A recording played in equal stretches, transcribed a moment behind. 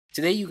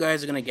Today you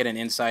guys are going to get an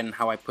insight on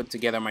how I put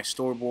together my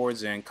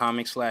storyboards and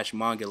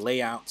comic/manga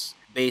layouts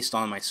based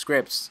on my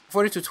scripts.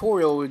 For the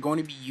tutorial, we're going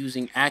to be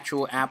using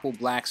actual Apple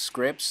Black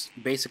scripts,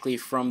 basically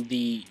from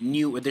the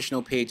new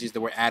additional pages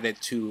that were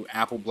added to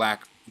Apple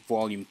Black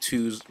Volume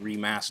 2's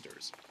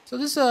remasters. So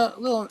this is a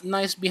little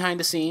nice behind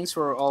the scenes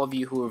for all of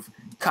you who have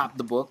copped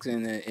the books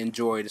and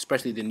enjoyed,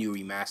 especially the new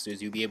remasters.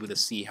 You'll be able to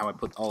see how I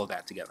put all of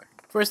that together.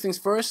 First things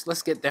first,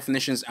 let's get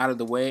definitions out of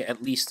the way,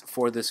 at least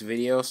for this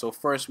video. So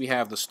first we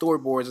have the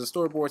storyboards. The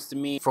storyboards to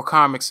me, for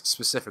comics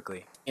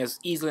specifically, as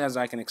easily as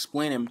I can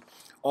explain them,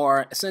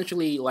 are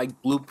essentially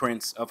like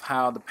blueprints of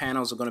how the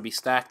panels are going to be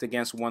stacked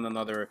against one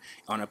another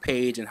on a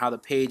page and how the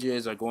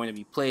pages are going to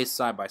be placed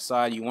side by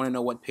side. You want to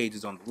know what page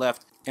is on the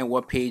left and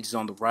what page is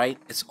on the right.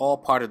 It's all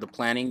part of the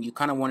planning. You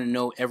kind of want to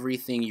know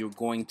everything you're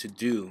going to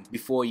do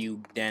before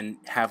you then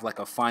have like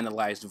a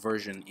finalized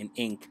version in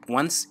ink.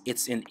 Once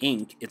it's in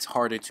ink, it's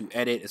harder to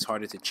edit, it's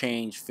harder to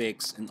change,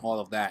 fix, and all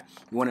of that.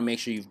 You want to make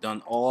sure you've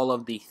done all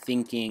of the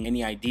thinking.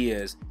 Any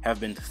ideas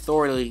have been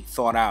thoroughly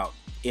thought out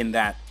in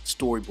that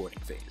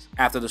storyboarding phase.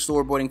 After the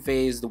storyboarding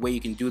phase, the way you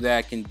can do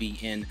that can be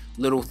in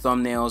little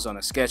thumbnails on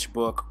a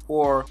sketchbook,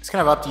 or it's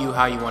kind of up to you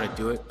how you want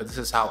to do it, but this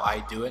is how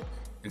I do it.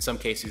 In some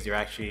cases, they're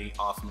actually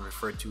often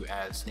referred to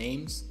as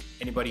names.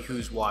 Anybody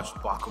who's watched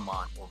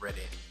Bakuman or read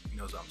it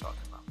knows what I'm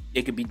talking about.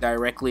 It could be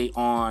directly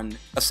on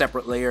a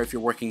separate layer if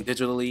you're working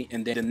digitally,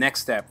 and then the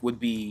next step would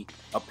be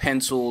a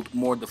penciled,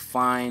 more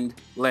defined,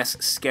 less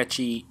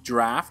sketchy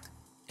draft,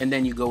 and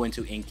then you go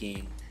into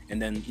inking.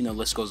 And then,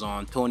 list goes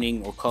on,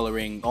 toning or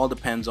coloring, all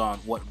depends on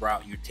what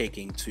route you're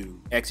taking to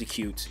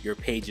execute your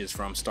pages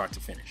from start to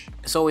finish.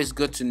 It's always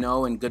good to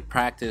know and good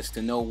practice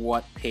to know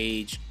what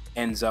page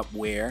ends up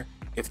where,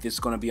 if it's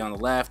going to be on the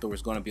left or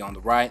it's going to be on the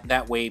right.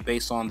 That way,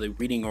 based on the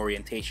reading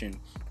orientation,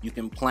 you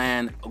can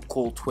plan a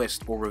cool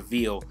twist or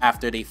reveal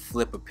after they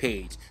flip a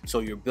page.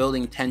 So you're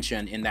building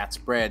tension in that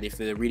spread. If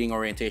the reading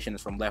orientation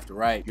is from left to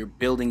right, you're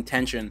building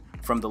tension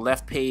from the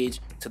left page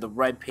to the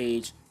right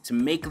page to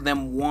make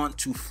them want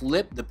to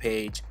flip the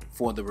page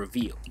for the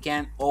reveal. You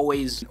can't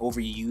always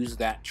overuse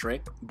that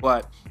trick,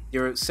 but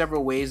there are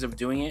several ways of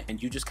doing it,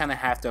 and you just kind of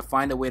have to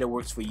find a way that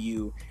works for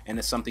you, and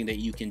it's something that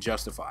you can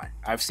justify.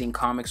 I've seen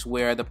comics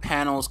where the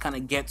panels kind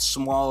of get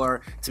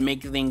smaller to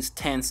make things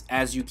tense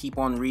as you keep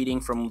on reading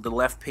from the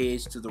left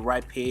page to the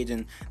right page,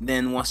 and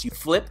then once you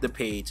flip the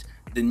page,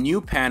 the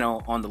new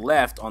panel on the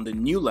left,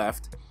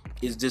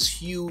 is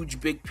this huge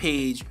big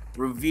page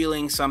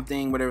revealing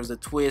something, whether it's a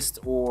twist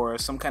or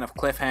some kind of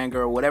cliffhanger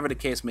or whatever the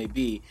case may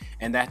be,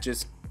 and that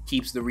just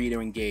keeps the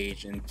reader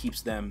engaged and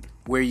keeps them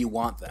where you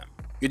want them.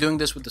 You're doing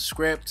this with the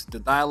script, the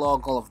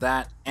dialogue, all of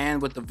that,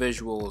 and with the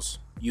visuals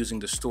using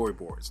the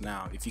storyboards.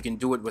 Now, if you can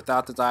do it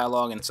without the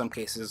dialogue, in some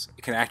cases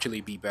it can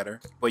actually be better,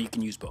 but you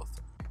can use both.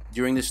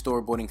 During the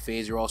storyboarding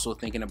phase, you're also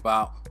thinking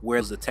about where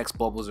the text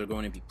bubbles are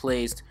going to be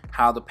placed,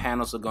 how the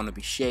panels are going to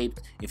be shaped.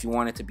 If you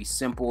want it to be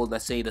simple,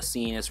 let's say the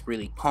scene is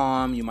really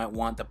calm, you might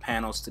want the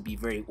panels to be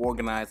very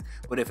organized.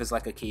 But if it's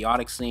like a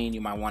chaotic scene,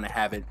 you might want to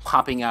have it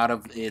popping out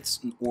of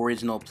its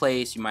original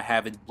place. You might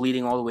have it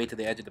bleeding all the way to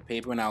the edge of the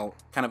paper, and I'll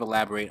kind of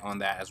elaborate on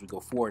that as we go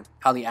forward.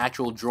 How the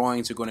actual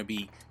drawings are going to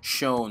be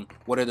shown,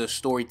 what are the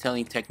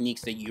storytelling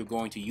techniques that you're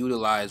going to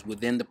utilize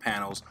within the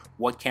panels,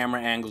 what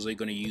camera angles are you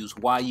going to use,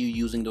 why are you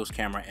using those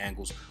camera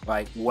angles,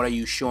 like what are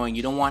you showing.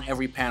 You don't want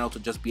every panel to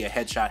just be a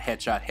headshot,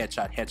 headshot,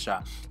 headshot,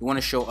 headshot. You want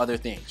to show other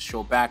things,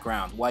 show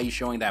background. Why are you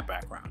showing that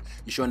background?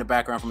 You're showing the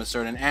background from a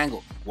certain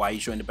angle. Why are you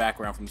showing the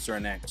background from a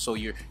certain angle? So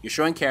you're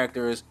showing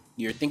characters,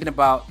 you're thinking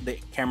about the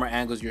camera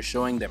angles you're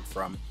showing them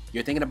from.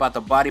 You're thinking about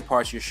the body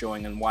parts you're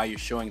showing and why you're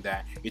showing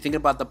that. You're thinking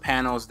about the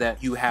panels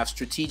that you have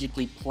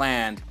strategically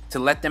planned to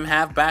let them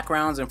have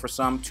backgrounds and for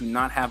some to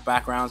not have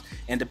backgrounds.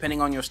 And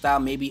depending on your style,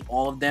 maybe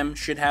all of them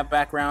should have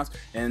backgrounds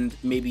and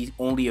maybe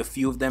only a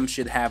few of them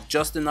should have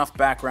just enough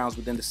backgrounds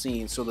within the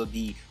scene so that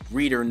the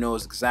reader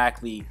knows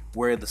exactly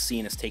where the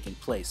scene is taking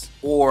place.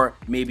 Or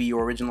maybe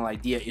your original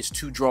idea is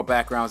to draw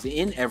backgrounds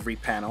in every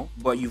panel,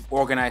 but you've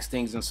organized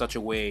things in such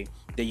a way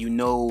that you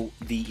know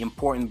the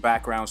important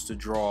backgrounds to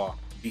draw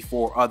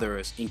before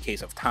others in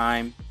case of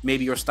time.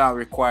 Maybe your style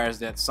requires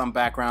that some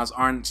backgrounds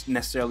aren't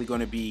necessarily going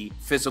to be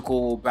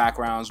physical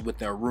backgrounds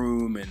with a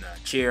room and a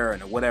chair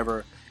and a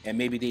whatever, and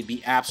maybe they'd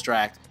be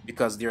abstract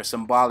because they're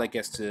symbolic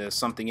as to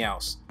something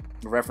else,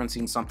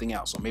 referencing something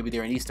else, or maybe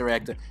they're an Easter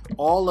egg.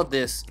 All of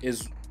this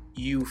is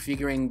you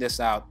figuring this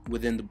out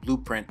within the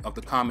blueprint of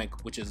the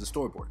comic, which is the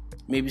storyboard.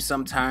 Maybe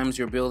sometimes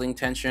you're building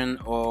tension,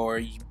 or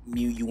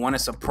you want to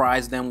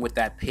surprise them with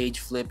that page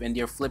flip, and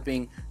they're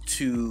flipping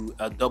to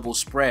a double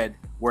spread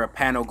where a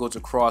panel goes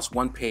across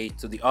one page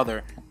to the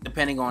other,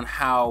 depending on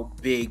how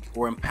big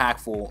or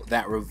impactful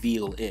that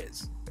reveal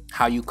is.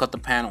 how you cut the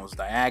panels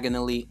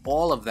diagonally,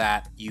 all of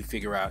that you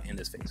figure out in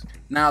this phase.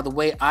 Now, the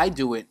way I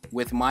do it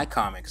with my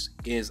comics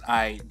is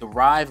I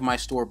derive my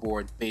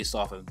storyboard based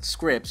off of the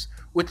scripts,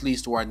 which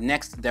leads to our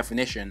next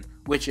definition,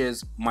 which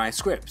is my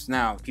scripts.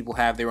 Now, people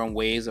have their own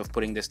ways of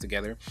putting this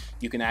together.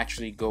 You can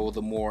actually go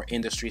the more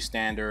industry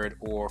standard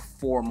or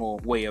formal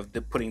way of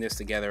putting this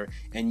together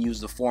and use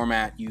the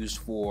format used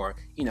for,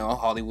 you know,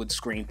 Hollywood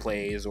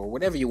screenplays or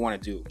whatever you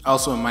want to do.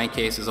 Also, in my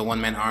case, as a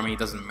one-man army, it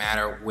doesn't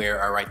matter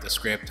where I write the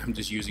script. I'm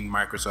just using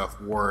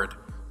Microsoft Word.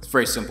 It's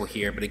very simple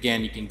here, but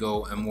again, you can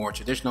go a more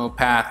traditional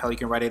path, how you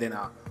can write it in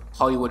a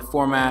Hollywood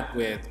format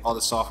with all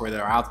the software that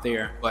are out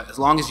there. But as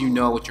long as you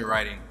know what you're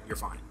writing, you're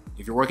fine.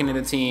 If you're working in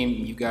a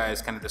team, you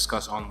guys kind of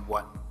discuss on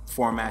what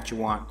format you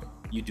want,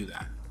 you do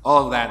that.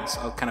 All of that is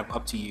kind of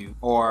up to you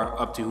or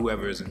up to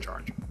whoever is in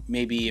charge.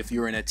 Maybe if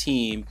you're in a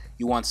team,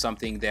 you want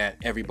something that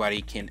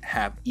everybody can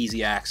have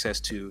easy access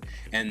to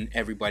and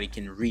everybody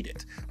can read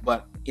it.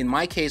 But in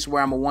my case,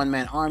 where I'm a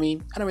one-man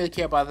army, I don't really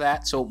care about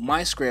that. So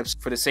my scripts,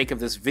 for the sake of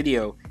this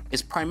video,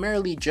 is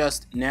primarily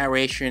just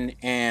narration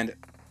and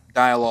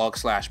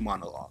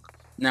dialogue/monologue.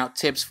 Now,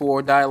 tips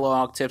for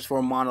dialogue, tips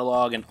for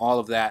monologue, and all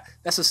of that,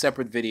 that's a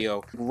separate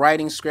video.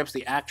 Writing scripts,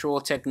 the actual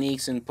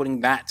techniques and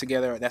putting that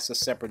together, that's a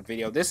separate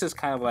video. This is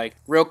kind of like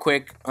real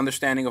quick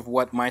understanding of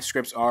what my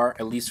scripts are,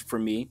 at least for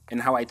me,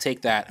 and how I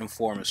take that and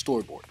form a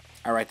storyboard.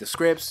 I write the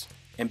scripts,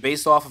 and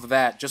based off of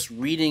that, just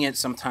reading it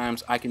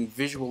sometimes, I can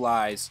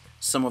visualize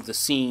some of the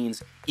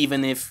scenes,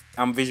 even if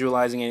I'm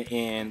visualizing it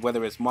in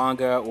whether it's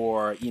manga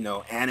or, you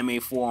know, anime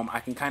form. I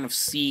can kind of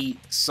see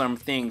some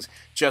things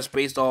just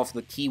based off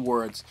the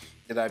keywords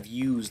that I've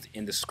used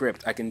in the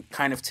script. I can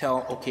kind of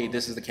tell, okay,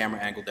 this is the camera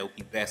angle that would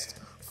be best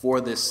for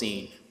this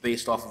scene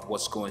based off of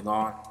what's going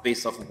on,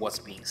 based off of what's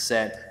being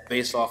said,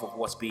 based off of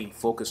what's being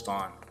focused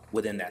on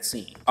within that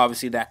scene.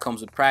 Obviously, that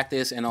comes with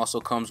practice and also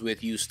comes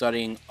with you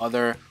studying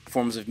other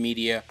forms of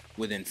media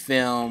within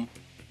film,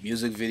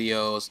 music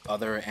videos,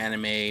 other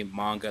anime,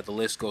 manga, the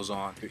list goes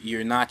on.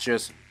 You're not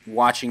just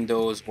watching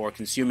those or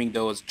consuming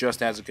those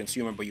just as a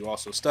consumer, but you're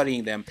also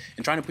studying them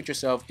and trying to put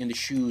yourself in the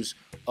shoes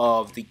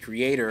of the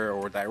creator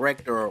or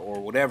director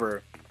or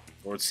whatever,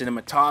 or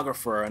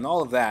cinematographer and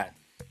all of that,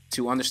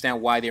 to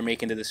understand why they're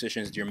making the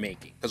decisions you're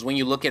making. Because when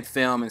you look at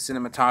film and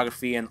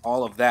cinematography and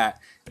all of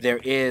that, there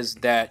is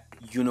that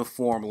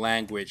uniform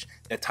language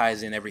that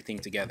ties in everything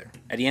together.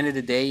 At the end of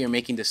the day, you're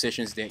making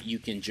decisions that you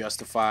can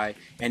justify,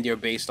 and they're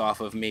based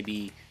off of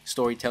maybe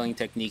storytelling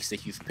techniques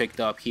that you've picked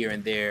up here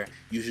and there.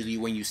 Usually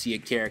when you see a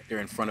character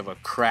in front of a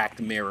cracked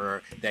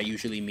mirror, that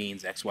usually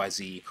means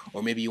XYZ.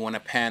 Or maybe you want a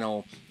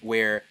panel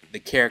where the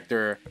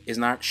character is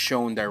not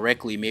shown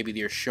directly, maybe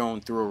they're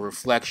shown through a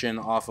reflection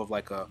off of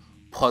like a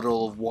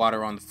puddle of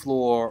water on the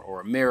floor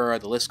or a mirror,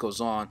 the list goes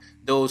on.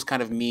 Those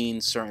kind of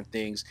mean certain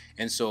things,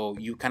 and so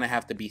you kind of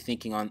have to be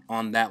thinking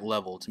on that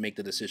level to make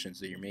the decisions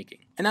that you're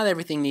making. And not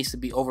everything needs to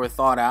be over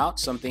thought out.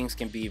 Some things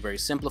can be very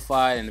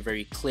simplified and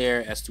very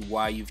clear as to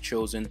why you've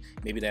chosen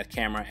maybe that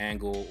camera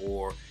angle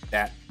or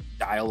that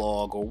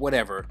dialogue or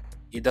whatever.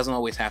 It doesn't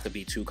always have to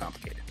be too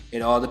complicated.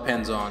 It all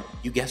depends on,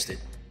 you guessed it,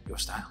 your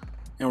style.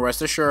 And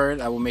rest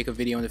assured, I will make a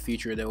video in the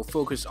future that will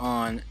focus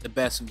on the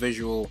best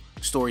visual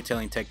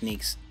storytelling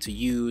techniques to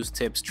use,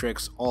 tips,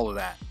 tricks, all of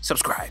that.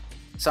 Subscribe.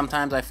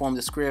 Sometimes I form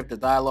the script, the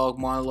dialogue,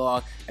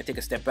 monologue, I take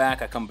a step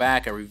back, I come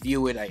back, I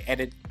review it, I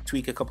edit,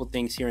 tweak a couple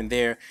things here and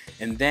there,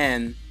 and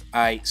then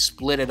I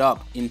split it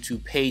up into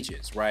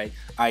pages, right?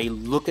 I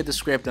look at the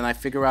script and I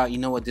figure out, you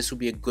know what, this would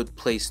be a good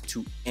place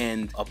to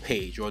end a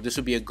page, or this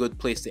would be a good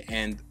place to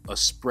end a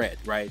spread,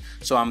 right?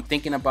 So I'm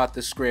thinking about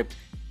the script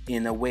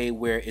in a way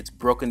where it's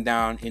broken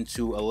down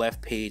into a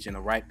left page and a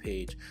right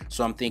page.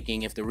 So I'm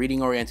thinking, if the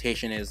reading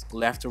orientation is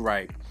left to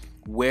right,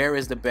 where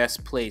is the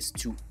best place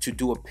to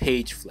do a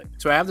page flip?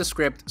 So I have the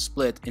script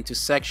split into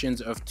sections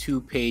of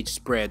 2-page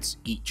spreads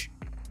each.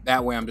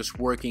 That way I'm just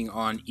working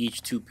on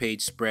each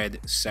 2-page spread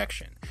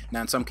section.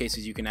 Now in some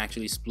cases you can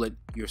actually split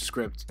your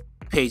script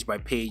page by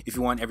page if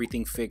you want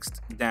everything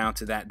fixed down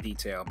to that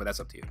detail, but that's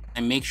up to you.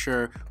 And make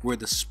sure where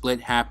the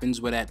split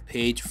happens, where that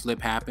page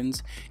flip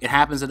happens, it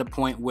happens at a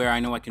point where I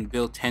know I can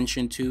build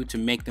tension to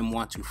make them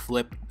want to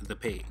flip the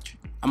page.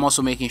 I'm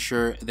also making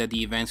sure that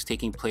the events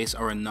taking place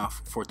are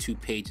enough for 2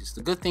 pages.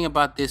 The good thing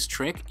about this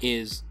trick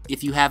is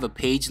if you have a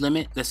page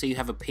limit, let's say you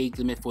have a page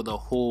limit for the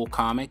whole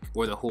comic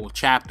or the whole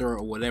chapter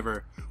or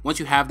whatever, once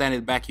you have that in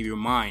the back of your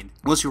mind,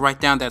 once you write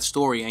down that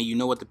story and you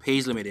know what the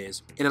page limit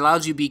is, it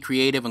allows you to be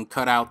creative and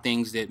cut out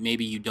things that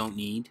maybe you don't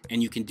need,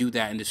 and you can do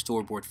that in the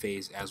storyboard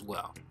phase as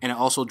well. And it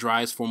also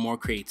drives for more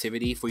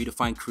creativity, for you to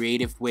find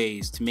creative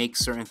ways to make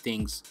certain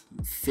things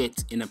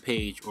fit in a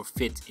page or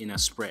fit in a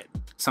spread.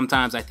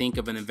 Sometimes I think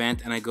of an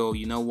event and I go,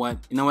 you know what,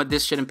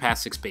 this shouldn't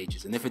pass 6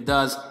 pages. And if it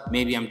does,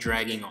 maybe I'm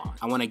dragging on.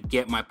 I want to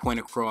get my point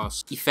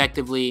across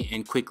effectively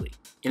and quickly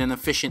in an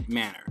efficient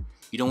manner.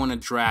 You don't want to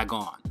drag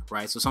on,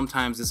 right? So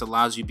sometimes this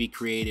allows you to be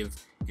creative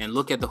and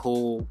look at the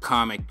whole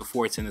comic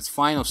before it's in its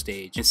final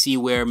stage and see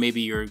where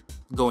maybe you're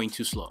going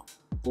too slow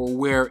or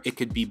where it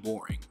could be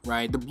boring,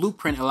 right? The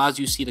blueprint allows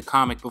you to see the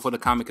comic before the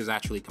comic is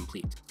actually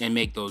complete and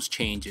make those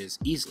changes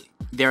easily.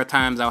 There are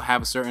times I'll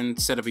have a certain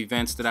set of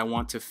events that I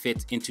want to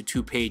fit into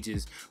 2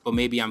 pages, but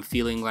maybe I'm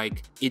feeling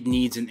like it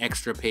needs an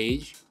extra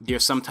page.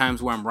 There's some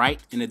times where I'm right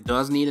and it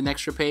does need an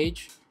extra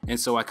page, and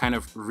so I kind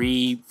of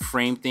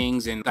reframe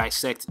things and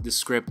dissect the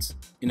script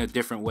in a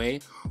different way.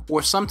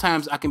 Or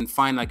sometimes I can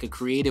find like a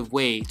creative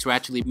way to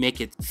actually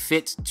make it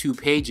fit 2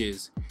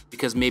 pages,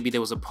 because maybe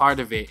there was a part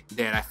of it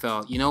that I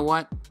felt, you know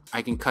what,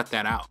 I can cut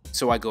that out.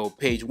 So I go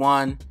page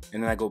 1,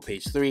 and then I go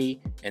page 3,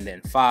 and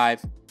then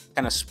 5,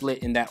 kind of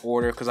split in that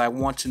order because I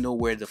want to know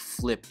where the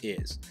flip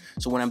is.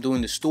 So when I'm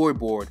doing the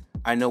storyboard,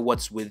 I know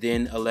what's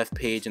within a left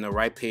page and a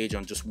right page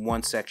on just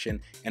one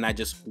section, and I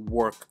just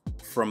work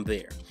from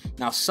there.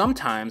 Now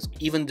sometimes,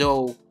 even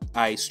though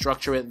I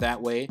structure it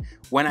that way,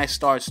 when I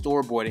start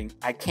storyboarding,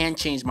 I can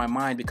change my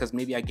mind because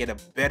maybe I get a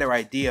better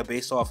idea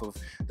based off of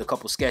the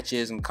couple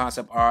sketches and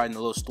concept art and the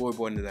little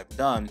storyboarding that I've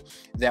done,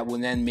 that will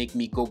then make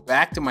me go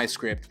back to my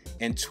script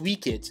and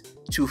tweak it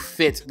to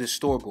fit the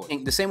storyboard.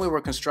 And the same way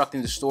we're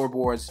constructing the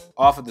storyboards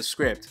off of the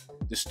script,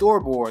 the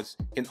storyboards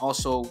can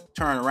also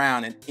turn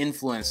around and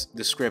influence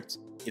the script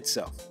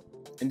itself.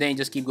 And then you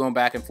just keep going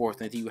back and forth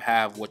until you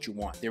have what you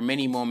want. There are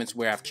many moments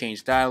where I've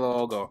changed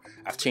dialogue, or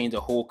I've changed a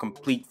whole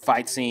complete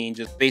fight scene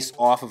just based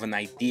off of an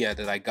idea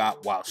that I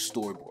got while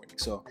storyboarding.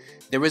 So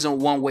there isn't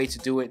one way to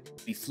do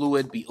it. Be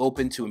fluid, be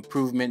open to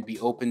improvement, be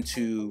open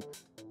to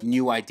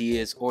new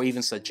ideas or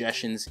even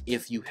suggestions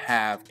if you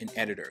have an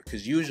editor.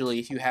 Because usually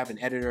if you have an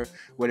editor,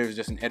 whether it's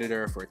just an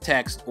editor for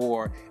text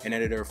or an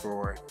editor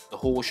for the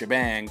whole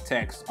shebang,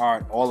 text,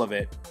 art, all of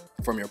it,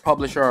 from your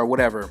publisher or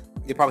whatever,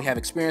 they probably have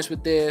experience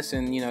with this,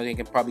 and they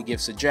can probably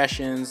give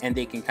suggestions and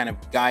they can kind of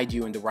guide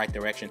you in the right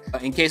direction.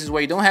 In cases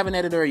where you don't have an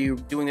editor, you're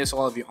doing this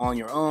all of you on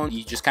your own,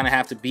 you just kind of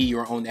have to be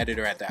your own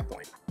editor at that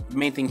point. The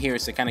main thing here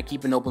is to kind of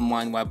keep an open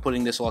mind while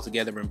putting this all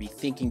together and be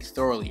thinking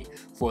thoroughly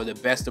for the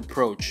best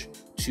approach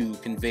to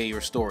convey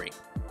your story.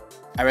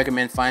 I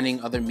recommend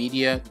finding other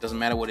media, doesn't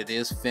matter what it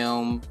is,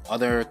 film,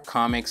 other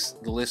comics,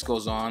 the list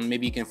goes on.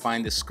 Maybe you can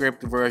find the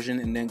script version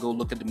and then go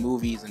look at the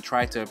movies and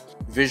try to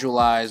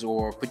visualize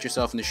or put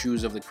yourself in the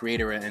shoes of the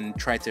creator and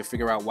try to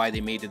figure out why they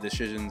made the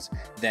decisions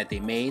that they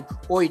made.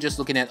 Or you're just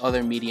looking at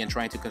other media and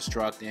trying to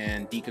construct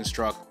and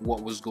deconstruct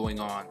what was going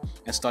on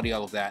and study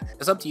all of that.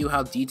 It's up to you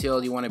how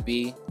detailed you want to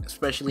be,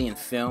 especially in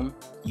film.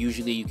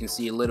 Usually you can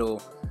see a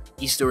little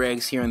Easter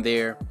eggs here and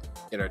there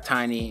that are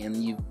tiny,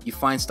 and you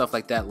find stuff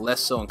like that less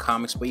so in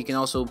comics, but you can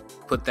also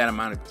put that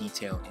amount of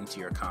detail into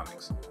your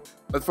comics.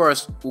 But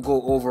first, we'll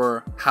go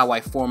over how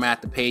I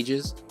format the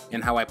pages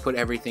and how I put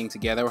everything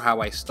together,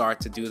 how I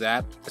start to do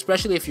that,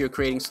 especially if you're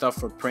creating stuff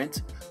for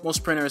print.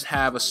 Most printers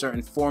have a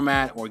certain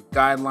format or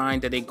guideline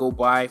that they go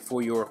by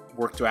for your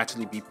work to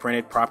actually be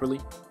printed properly.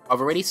 I've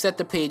already set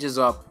the pages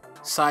up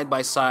side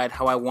by side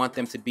how I want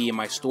them to be in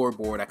my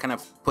storyboard. I kind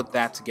of put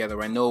that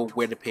together. I know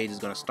where the page is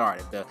going to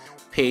start. If the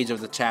page of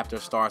the chapter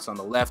starts on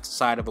the left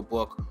side of a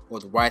book or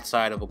the right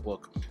side of a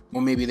book,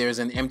 or maybe there's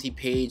an empty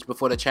page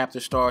before the chapter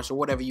starts or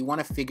whatever, you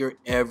want to figure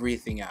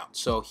everything out.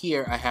 So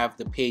here I have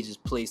the pages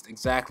placed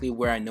exactly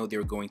where I know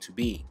they're going to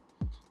be.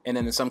 And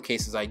then in some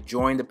cases I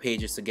join the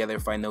pages together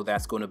if I know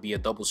that's going to be a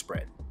double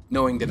spread,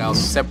 knowing that I'll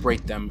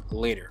separate them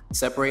later.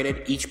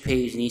 Separated, each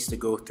page needs to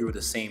go through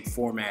the same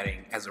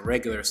formatting as a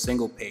regular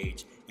single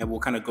page, and we'll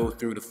kind of go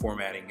through the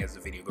formatting as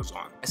the video goes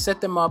on. I set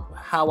them up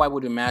how I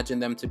would imagine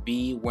them to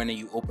be when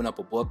you open up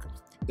a book.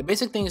 The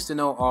basic things to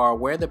know are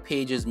where the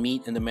pages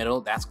meet in the middle,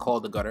 that's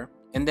called the gutter,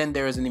 and then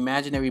there is an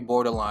imaginary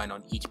borderline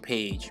on each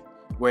page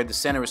where the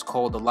center is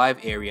called the live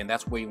area, and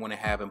that's where you want to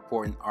have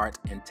important art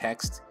and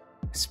text,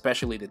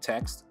 especially the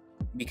text,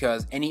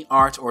 because any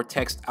art or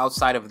text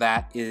outside of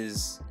that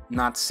is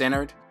not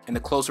centered, and the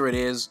closer it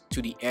is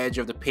to the edge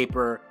of the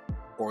paper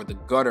or the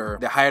gutter,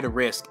 the higher the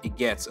risk it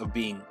gets of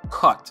being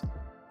cut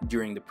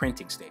during the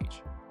printing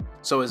stage.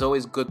 So it's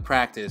always good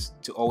practice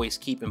to always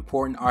keep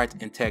important art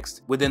and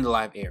text within the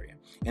live area,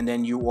 and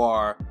then you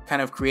are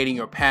kind of creating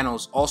your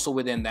panels also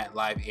within that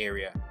live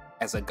area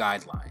as a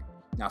guideline.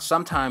 Now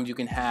sometimes you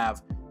can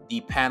have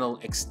the panel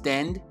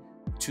extend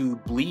to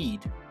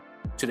bleed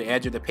to the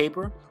edge of the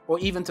paper or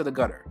even to the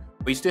gutter,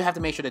 but you still have to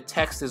make sure the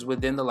text is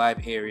within the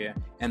live area,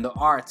 and the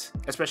art,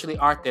 especially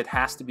art that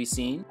has to be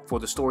seen for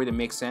the story to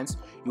make sense,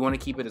 you want to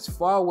keep it as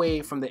far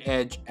away from the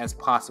edge as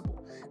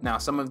possible. Now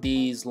some of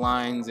these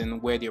lines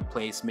and where they're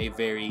placed may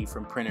vary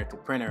from printer to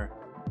printer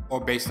or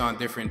based on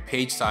different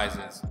page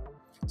sizes.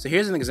 So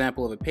here's an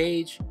example of a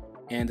page,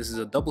 and this is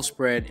a double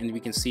spread, and we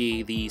can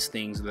see these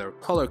things that are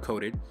color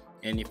coded.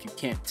 And if you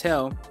can't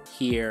tell,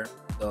 here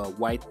the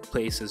white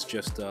place is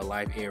just a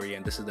live area,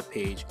 and this is the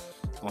page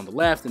on the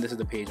left, and this is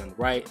the page on the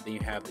right. Then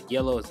you have the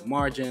yellow as the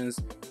margins,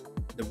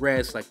 the red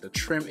is like the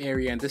trim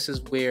area, and this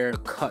is where the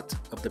cut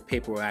of the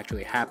paper will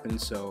actually happen.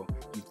 So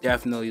you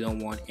definitely don't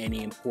want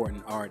any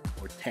important art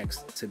or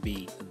text to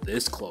be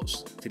this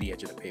close to the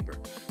edge of the paper.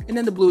 And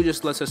then the blue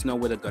just lets us know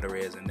where the gutter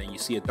is, and then you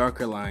see a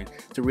darker line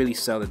to really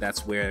sell that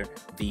that's where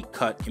the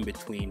cut in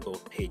between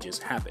both pages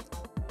happen.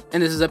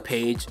 And this is a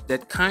page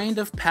that kind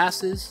of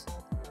passes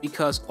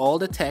because all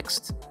the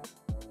text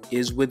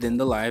is within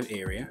the live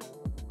area,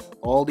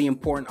 All the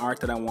important art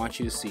that I want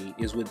you to see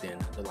is within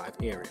the live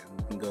area.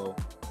 We can go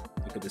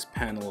look at this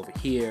panel over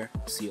here,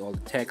 see all the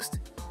text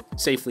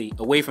safely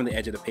away from the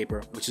edge of the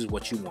paper, which is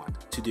what you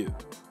want to do.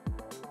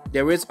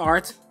 There is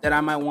art that I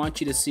might want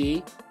you to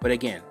see, but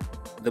again,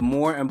 the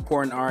more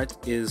important art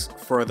is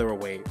further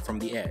away from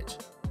the edge.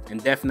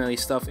 And definitely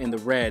stuff in the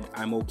red,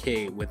 I'm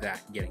okay with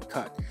that getting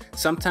cut.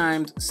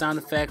 Sometimes sound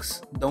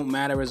effects don't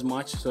matter as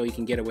much, so you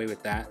can get away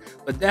with that.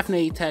 But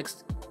definitely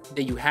text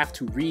that you have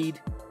to read,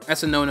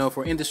 that's a no-no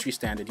for industry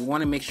standard. You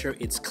want to make sure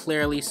it's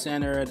clearly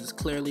centered, it's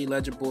clearly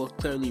legible,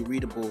 clearly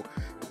readable,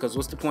 because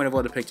what's the point of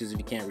all the pictures if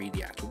you can't read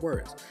the actual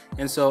words?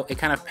 And so it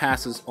kind of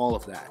passes all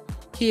of that.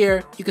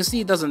 Here, you can see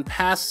it doesn't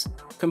pass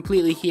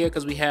completely here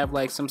because we have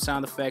like some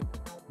sound effect.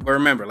 But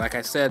remember, like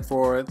I said,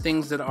 for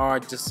things that are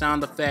just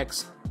sound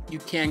effects, you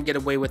can get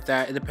away with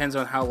that. It depends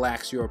on how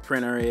lax your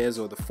printer is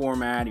or the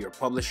format, your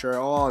publisher,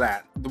 all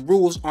that. The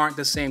rules aren't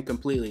the same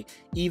completely.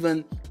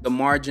 Even the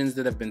margins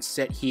that have been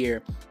set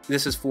here,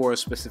 this is for a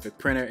specific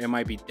printer. It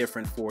might be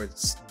different for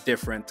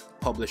different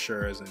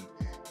publishers, and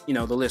you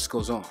know, the list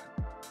goes on.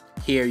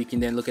 Here you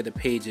can then look at the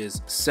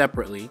pages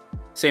separately.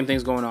 Same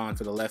thing's going on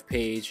for the left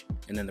page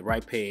and then the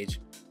right page.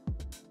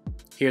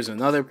 Here's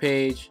another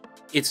page.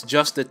 It's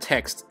just the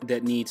text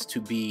that needs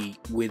to be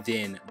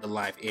within the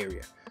live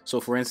area. So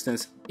for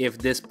instance, if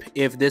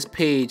this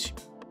page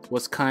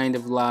was kind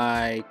of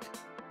like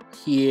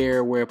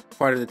here where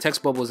part of the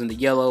text bubble is in the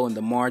yellow and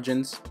the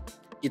margins,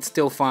 it's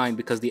still fine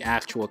because the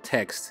actual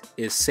text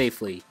is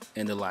safely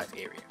in the live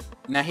area.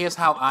 Now here's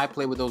how I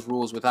play with those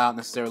rules without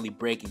necessarily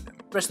breaking them.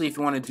 Especially if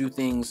you want to do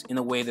things in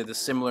a way that is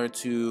similar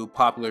to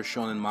popular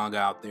shonen manga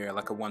out there,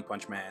 like a One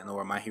Punch Man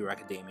or My Hero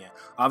Academia.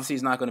 Obviously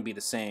it's not going to be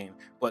the same,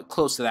 but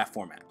close to that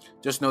format.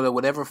 Just know that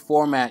whatever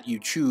format you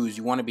choose,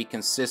 you want to be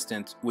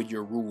consistent with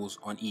your rules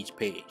on each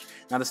page.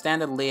 Now the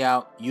standard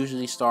layout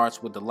usually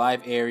starts with the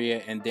live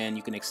area, and then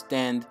you can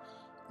extend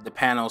the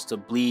panels to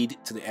bleed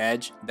to the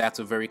edge. That's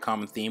a very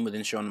common theme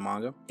within shonen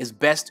manga. It's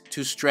best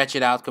to stretch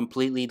it out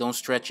completely. Don't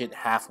stretch it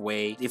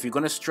halfway. If you're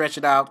going to stretch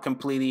it out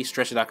completely,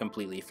 stretch it out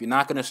completely. If you're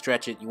not going to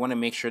stretch it, you want to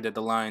make sure that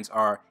the lines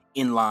are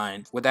in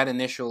line with that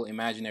initial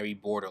imaginary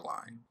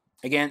borderline.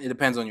 Again, it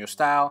depends on your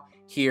style.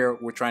 Here,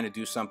 we're trying to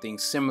do something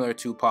similar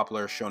to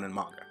popular shonen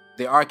manga.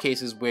 There are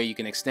cases where you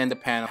can extend the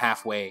panel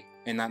halfway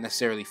and not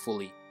necessarily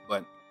fully,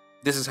 but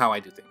this is how I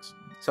do things.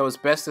 So it's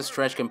best to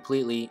stretch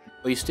completely,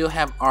 but you still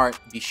have art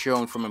be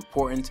shown from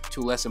important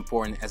to less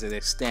important as it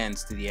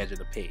extends to the edge of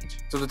the page.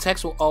 So the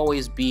text will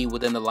always be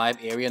within the live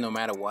area no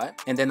matter what.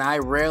 And then I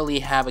rarely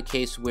have a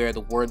case where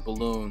the word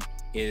balloon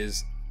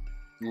is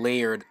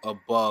layered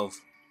above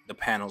the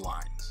panel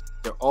lines.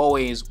 They're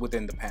always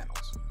within the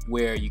panels,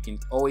 where you can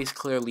always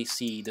clearly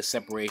see the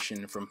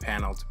separation from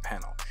panel to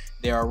panel.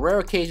 There are rare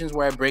occasions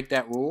where I break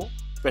that rule,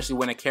 especially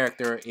when a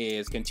character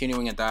is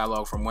continuing a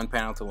dialogue from one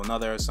panel to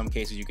another. In some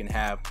cases you can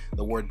have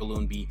the word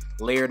balloon be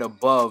layered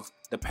above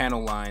the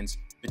panel lines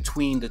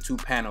between the two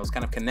panels,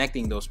 kind of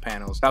connecting those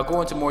panels. I'll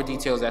go into more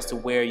details as to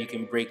where you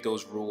can break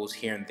those rules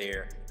here and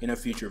there in a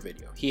future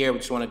video. Here we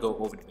just want to go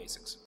over the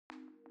basics.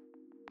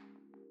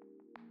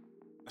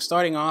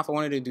 Starting off, I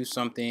wanted to do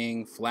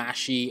something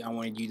flashy. I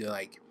wanted you to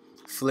like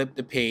flip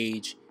the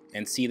page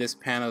and see this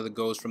panel that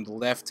goes from the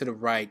left to the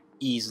right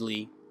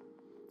easily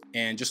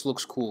and just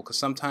looks cool, because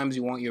sometimes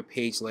you want your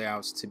page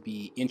layouts to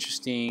be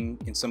interesting,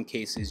 in some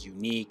cases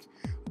unique,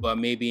 but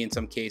maybe in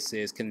some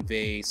cases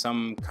convey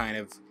some kind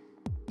of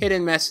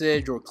hidden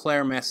message or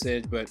clear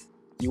message. But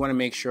you want to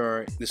make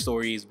sure the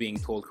story is being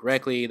told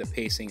correctly, the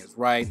pacing is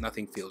right,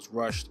 nothing feels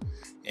rushed.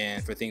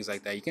 And for things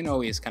like that, you can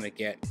always kind of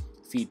get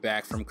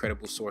feedback from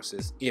credible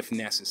sources if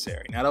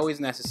necessary. Not always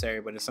necessary,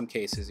 but in some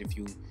cases if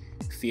you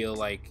feel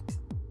like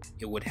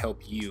it would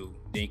help you,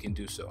 then you can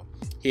do so.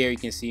 Here you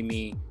can see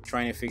me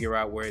trying to figure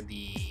out where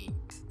the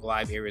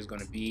live area is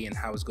going to be and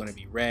how it's going to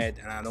be read,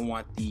 and I don't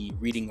want the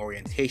reading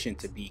orientation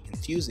to be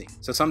confusing.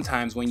 So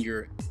sometimes when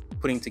you're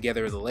putting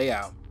together the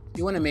layout,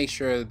 you want to make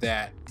sure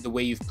that the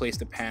way you've placed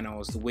the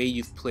panels, the way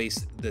you've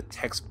placed the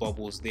text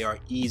bubbles, they are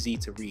easy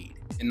to read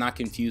and not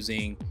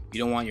confusing. You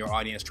don't want your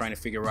audience trying to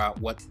figure out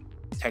what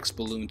text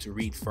balloon to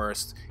read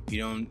first. You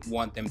don't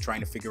want them trying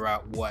to figure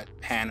out what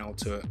panel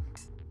to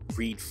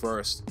read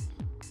first,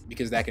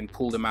 because that can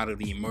pull them out of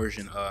the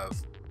immersion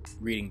of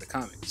reading the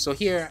comic. So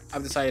here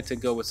I've decided to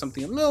go with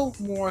something a little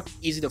more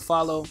easy to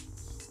follow,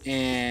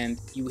 and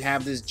you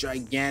have this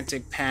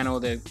gigantic panel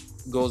that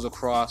goes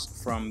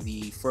across from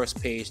the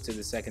first page to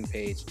the second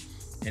page,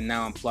 and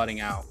now I'm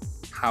plotting out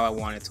how I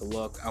want it to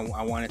look.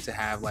 I want it to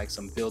have like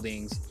some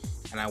buildings,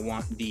 and I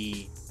want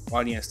the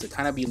audience to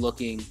kind of be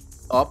looking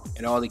up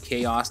at all the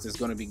chaos that's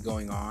going to be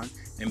going on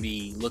and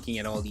be looking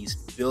at all these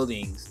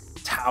buildings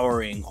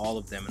towering, all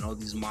of them, and all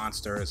these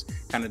monsters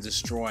kind of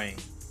destroying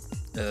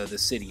the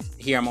city.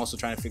 Here I'm also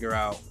trying to figure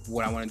out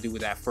what I want to do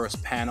with that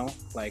first panel.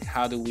 Like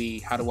how do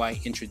I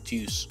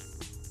introduce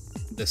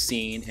the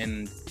scene,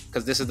 and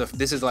because this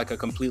is like a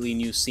completely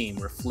new scene.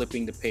 We're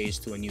flipping the page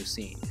to a new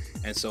scene,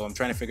 and so I'm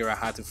trying to figure out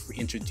how to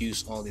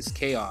introduce all this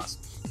chaos.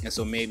 And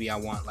so maybe I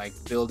want like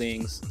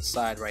buildings on the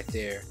side right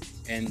there,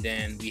 and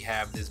then we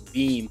have this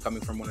beam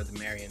coming from one of the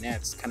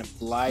marionettes kind of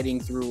gliding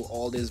through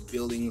all these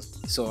buildings.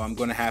 So I'm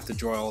going to have to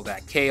draw all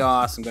that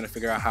chaos. I'm going to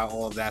figure out how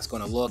all of that's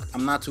going to look.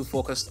 I'm not too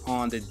focused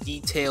on the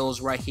details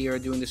right here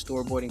during the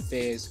storyboarding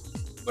phase,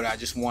 but I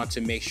just want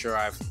to make sure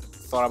I've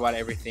thought about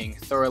everything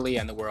thoroughly.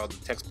 I know where all the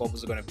text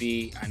bubbles are going to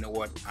be. I know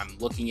what I'm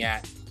looking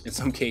at. In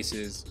some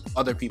cases,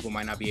 other people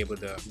might not be able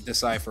to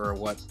decipher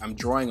what I'm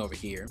drawing over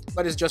here,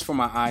 but it's just for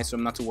my eyes, so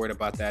I'm not too worried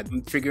about that.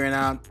 I'm figuring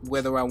out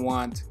whether I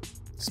want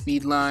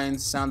speed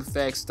lines, sound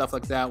effects, stuff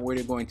like that, where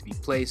they're going to be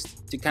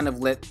placed to kind of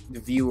let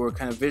the viewer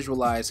kind of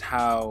visualize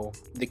how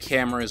the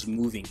camera is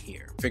moving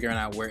here. Figuring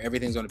out where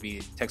everything's going to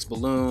be text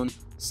balloon,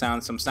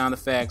 some sound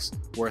effects,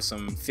 where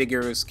some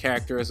figures,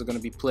 characters are going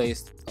to be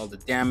placed, all the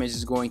damage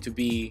is going to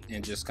be,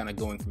 and just kind of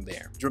going from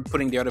there.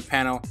 Putting the other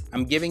panel,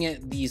 I'm giving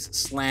it these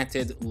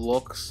slanted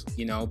looks,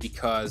 you know,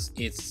 because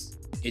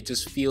it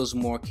just feels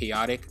more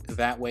chaotic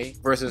that way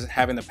versus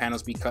having the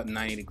panels be cut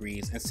 90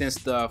 degrees. And since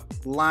the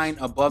line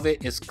above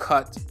it is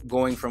cut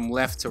going from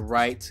left to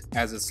right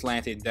as it's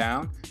slanted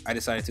down, I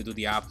decided to do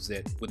the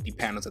opposite with the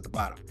panels at the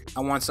bottom. I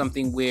want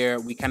something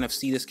where we kind of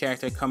see this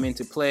character come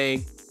into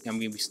play, and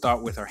we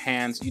start with her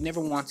hands. You never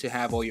want to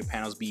have all your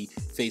panels be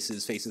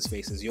faces, faces,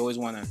 faces. You always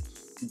want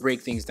to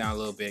break things down a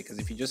little bit, because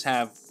if you just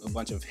have a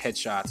bunch of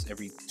headshots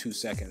every 2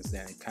 seconds,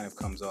 then it kind of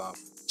comes off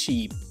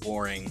cheap,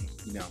 boring,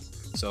 you know.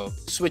 So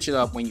switch it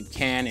up when you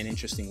can in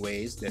interesting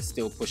ways that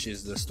still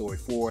pushes the story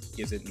forward,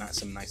 gives it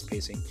some nice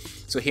pacing.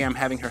 So here I'm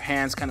having her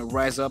hands kind of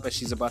rise up as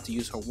she's about to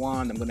use her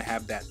wand. I'm going to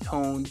have that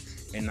tone,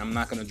 and I'm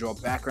not going to draw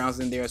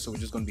backgrounds in there, so we're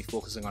just going to be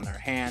focusing on her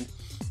hand.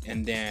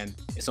 And then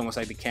it's almost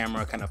like the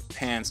camera kind of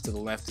pans to the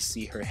left to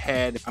see her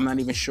head. I'm not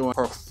even showing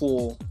her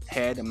full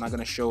head. I'm not going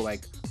to show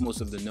like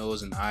most of the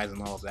nose and eyes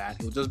and all of that.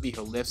 It will just be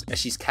her lips as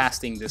she's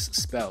casting this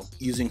spell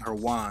using her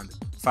wand,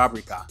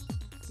 Fabrica,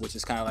 which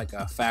is kind of like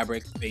a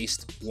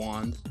fabric-based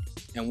wand.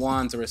 And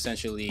wands are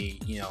essentially,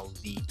 you know,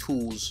 the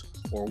tools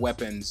or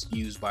weapons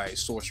used by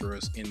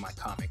sorcerers in my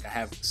comic. I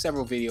have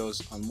several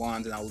videos on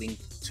wands, and I'll link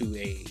to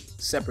a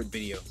separate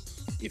video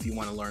if you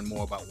want to learn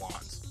more about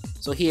wands.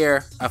 So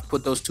here, I've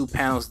put those 2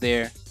 panels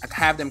there. I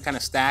have them kind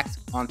of stacked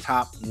on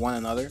top one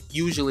another.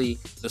 Usually,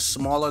 the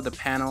smaller the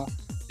panel,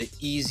 the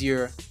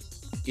easier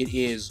it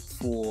is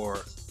for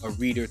a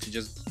reader to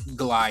just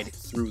glide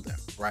through them,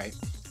 right?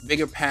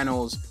 Bigger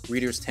panels,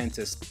 readers tend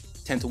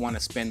to want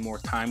to spend more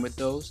time with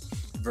those,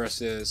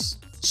 versus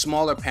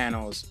smaller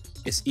panels,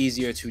 it's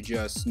easier to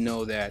just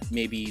know that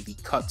maybe the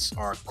cuts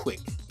are quick.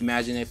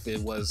 Imagine if it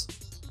was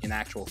in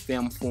actual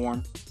film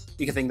form.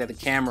 You can think that the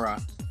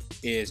camera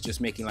is just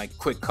making like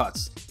quick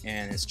cuts,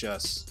 and it's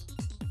just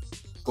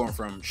going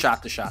from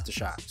shot to shot to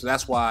shot. So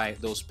that's why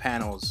those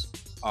panels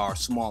are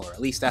smaller.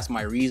 At least that's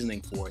my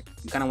reasoning for it.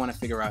 You kind of want to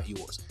figure out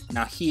yours.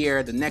 Now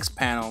here, the next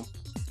panel,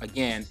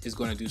 again, is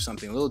going to do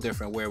something a little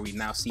different, where we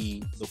now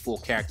see the full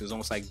character. It's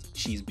almost like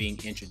she's being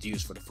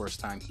introduced for the first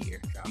time here.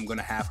 I'm going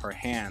to have her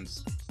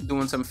hands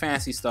doing some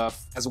fancy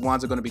stuff, as the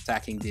wands are going to be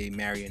attacking the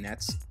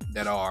marionettes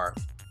that are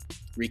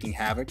wreaking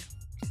havoc.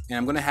 And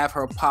I'm going to have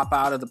her pop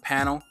out of the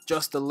panel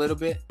just a little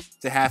bit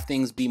to have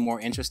things be more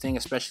interesting,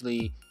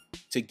 especially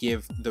to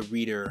give the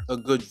reader a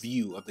good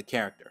view of the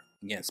character.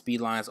 Again, speed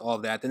lines, all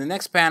of that. Then the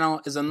next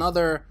panel is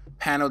another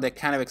panel that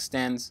kind of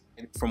extends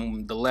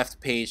from the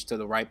left page to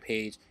the right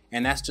page.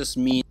 And that's just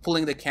me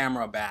pulling the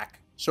camera back,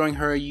 showing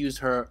her use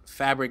her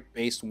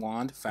fabric-based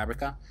wand,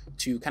 Fabrica,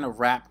 to kind of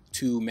wrap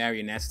 2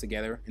 marionettes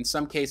together. In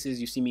some cases,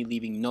 you see me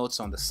leaving notes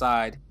on the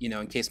side, you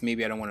know, in case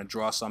maybe I don't want to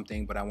draw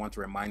something, but I want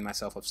to remind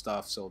myself of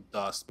stuff. So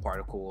dust,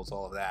 particles,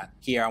 all of that.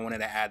 Here, I wanted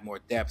to add more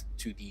depth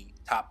to the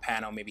top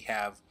panel, maybe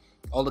have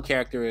all the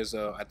characters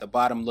at the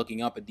bottom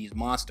looking up at these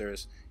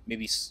monsters,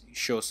 maybe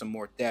show some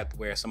more depth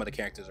where some of the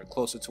characters are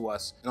closer to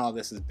us. And all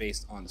this is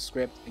based on the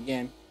script.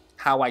 Again,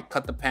 how I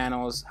cut the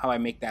panels, how I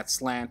make that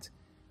slant.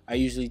 I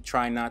usually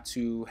try not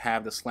to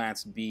have the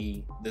slants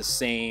be the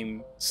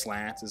same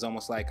slants. It's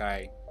almost like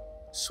I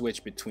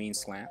switch between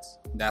slants.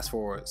 That's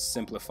for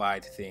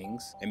simplified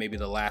things. And maybe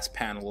the last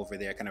panel over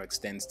there kind of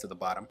extends to the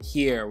bottom.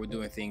 Here, we're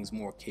doing things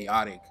more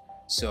chaotic,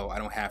 so I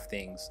don't have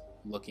things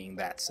looking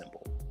that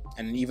simple.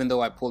 And even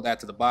though I pull that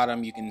to the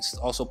bottom, you can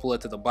also pull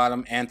it to the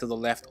bottom and to the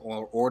left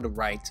or the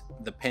right,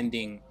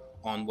 depending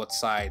on what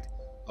side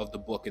of the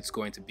book it's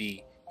going to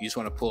be. You just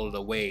want to pull it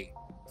away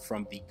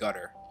from the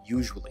gutter,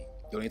 usually.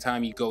 The only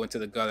time you go into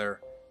the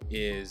gutter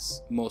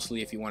is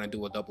mostly if you want to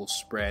do a double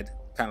spread,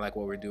 kind of like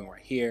what we're doing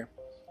right here,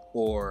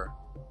 or,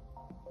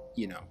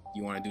 you know,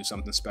 you want to do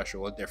something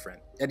special or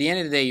different. At the end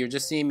of the day, you're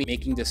just seeing me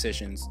making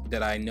decisions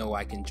that I know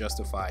I can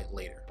justify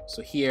later.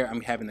 So here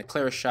I'm having a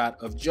clear shot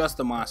of just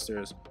the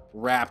monsters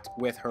wrapped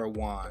with her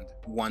wand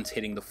once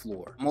hitting the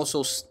floor. I'm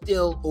also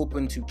still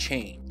open to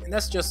change. And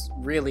that's just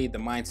really the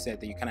mindset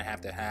that you kind of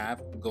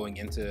have going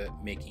into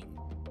making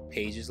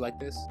pages like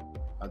this.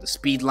 The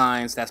speed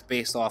lines, that's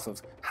based off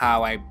of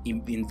how I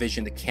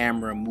envision the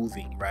camera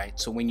moving, right?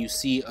 So when you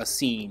see a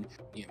scene,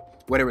 you know,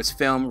 whether it's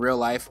film, real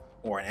life,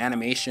 or an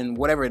animation,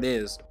 whatever it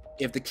is,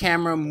 if the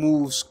camera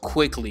moves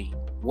quickly,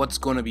 what's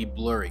going to be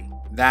blurry?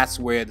 that's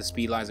where the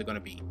speed lines are going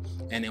to be.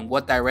 And in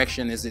what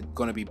direction is it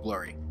going to be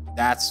blurry?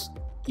 That's,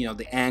 you know,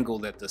 the angle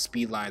that the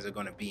speed lines are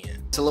going to be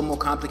in. It's a little more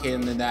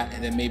complicated than that,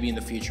 and then maybe in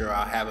the future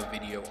I'll have a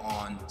video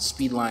on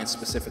speed lines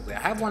specifically. I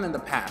have one in the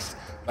past,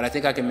 but I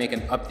think I can make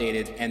an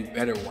updated and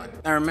better one.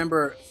 Now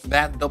remember,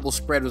 that double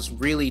spread was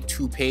really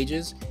 2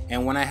 pages,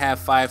 and when I have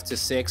 5 to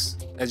 6,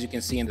 as you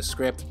can see in the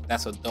script,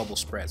 that's a double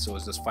spread, so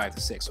it's just 5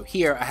 to 6. So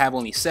here I have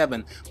only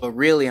 7, but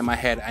really in my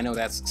head I know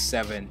that's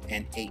 7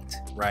 and 8,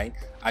 right?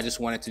 I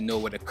just wanted to know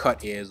where the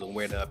cut is or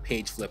where the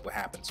page flip would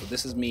happen. So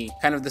this is me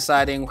kind of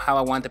deciding how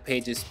I want the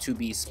pages to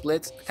be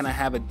split. I kind of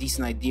have a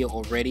decent idea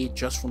already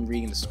just from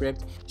reading the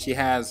script. She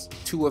has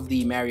 2 of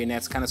the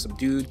marionettes kind of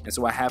subdued, and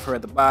so I have her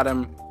at the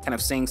bottom kind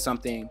of saying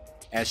something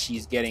as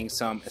she's getting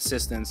some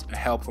assistance or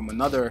help from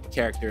another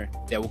character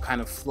that will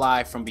kind of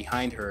fly from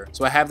behind her.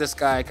 So I have this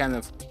guy kind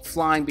of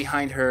flying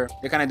behind her.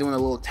 They're kind of doing a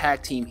little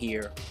tag team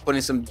here,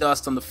 putting some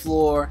dust on the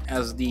floor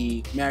as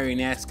the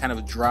marionettes kind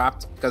of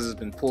dropped because it's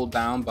been pulled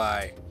down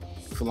by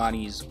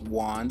Fulani's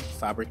wand,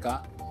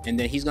 Fabrica. And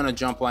then he's gonna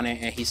jump on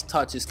it, and he's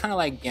touched. It's kind of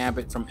like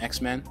Gambit from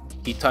X-Men.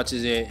 He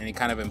touches it and it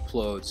kind of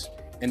implodes.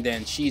 And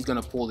then she's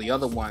gonna pull the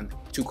other one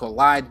to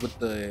collide with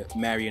the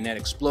marionette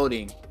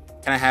exploding.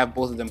 Kind of have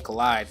both of them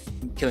collide,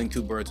 killing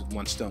 2 birds with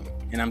 1 stone.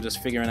 And I'm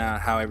just figuring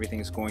out how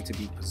everything's going to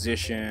be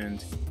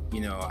positioned. You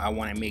know, I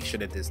want to make sure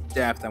that there's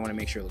depth. I want to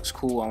make sure it looks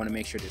cool. I want to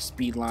make sure there's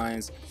speed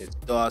lines, there's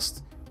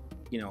dust,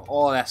 you know,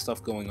 all that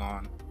stuff going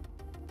on.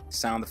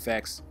 Sound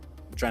effects.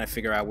 I'm trying to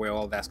figure out where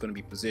all that's going to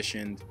be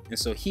positioned. And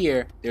so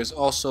here, there's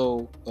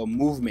also a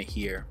movement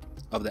here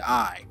of the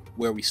eye,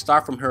 where we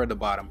start from her at the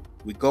bottom.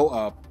 We go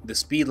up, the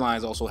speed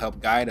lines also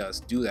help guide us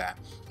do that,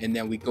 and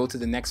then we go to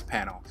the next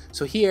panel.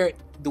 So here,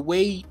 the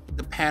way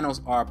the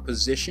panels are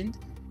positioned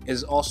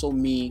is also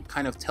me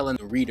kind of telling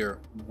the reader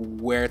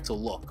where to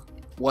look,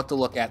 what to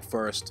look at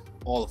first,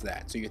 all of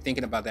that. So you're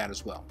thinking about that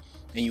as well.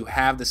 And you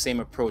have the same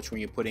approach when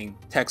you're putting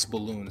text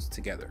balloons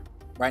together.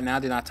 Right now,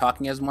 they're not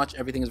talking as much.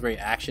 Everything is very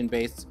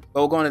action-based,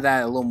 but we'll go into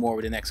that a little more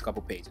with the next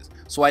couple pages.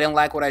 So I didn't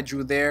like what I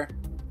drew there.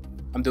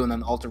 I'm doing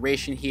an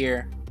alteration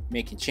here,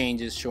 making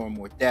changes, showing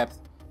more depth.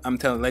 I'm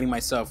letting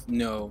myself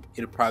know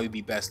it'll probably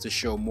be best to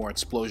show more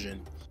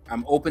explosion.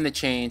 I'm open to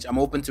change. I'm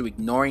open to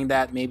ignoring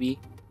that maybe.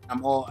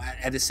 I'm all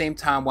at the same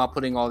time while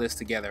putting all this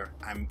together,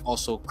 I'm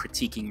also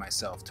critiquing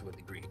myself to a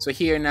degree. So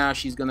here now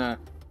she's gonna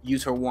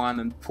use her wand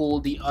and pull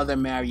the other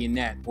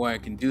marionette. What I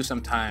can do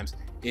sometimes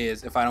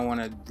is, if I don't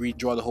want to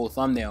redraw the whole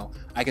thumbnail,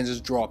 I can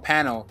just draw a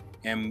panel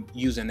and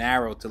use an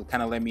arrow to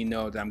kind of let me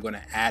know that I'm going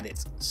to add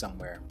it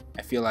somewhere.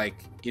 I feel like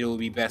it will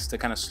be best to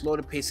kind of slow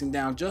the pacing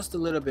down just a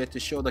little bit to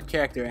show the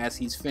character as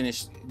he's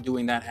finished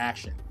doing that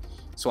action.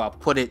 So I'll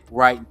put it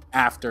right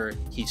after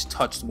he's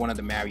touched one of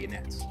the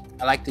marionettes.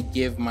 I like to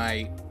give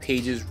my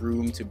pages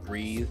room to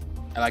breathe.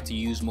 I like to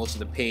use most of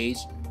the page.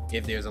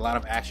 If there's a lot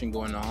of action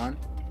going on,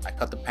 I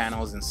cut the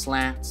panels in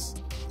slants.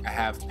 I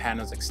have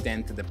panels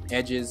extend to the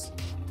edges.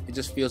 It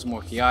just feels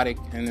more chaotic,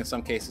 and in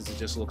some cases it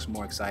just looks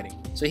more exciting.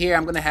 So here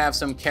I'm gonna have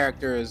some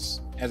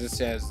characters, as it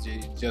says,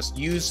 just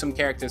use some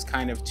characters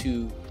kind of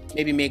to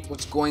maybe make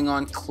what's going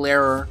on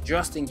clearer,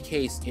 just in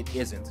case it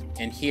isn't.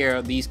 And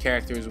here these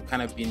characters will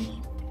kind of be,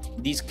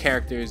 these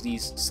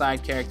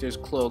side characters,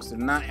 cloaks, they're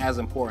not as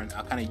important.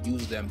 I'll kind of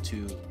use them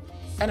to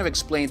kind of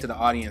explain to the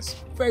audience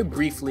very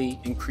briefly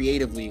and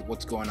creatively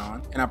what's going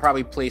on. And I'll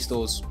probably place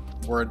those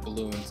word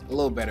balloons a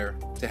little better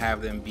to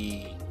have them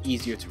be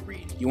easier to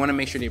read. You want to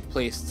make sure they're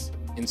placed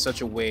in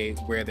such a way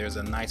where there's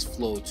a nice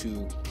flow to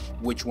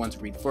which one to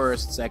read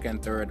first,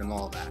 second, third, and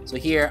all of that. So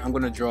here I'm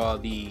going to draw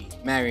the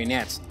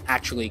marionettes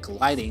actually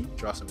colliding,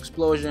 draw some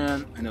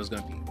explosion. I know it's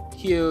going to be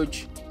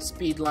huge,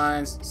 speed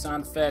lines,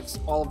 sound effects,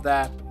 all of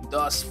that,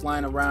 dust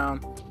flying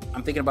around.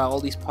 I'm thinking about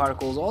all these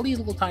particles, all these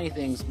little tiny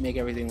things make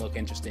everything look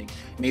interesting.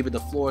 Maybe the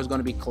floor is going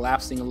to be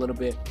collapsing a little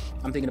bit.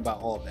 I'm thinking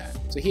about all of that.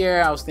 So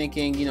here I was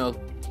thinking, you know,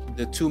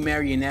 the 2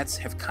 marionettes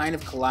have kind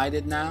of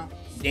collided now.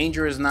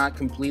 Danger is not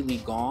completely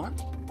gone,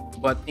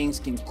 but things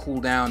can cool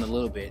down a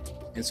little bit.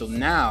 And so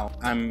now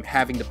I'm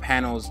having the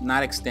panels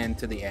not extend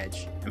to the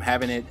edge. I'm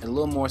having it a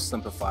little more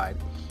simplified.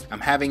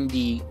 I'm having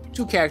the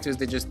 2 characters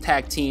that just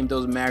tag team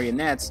those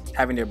marionettes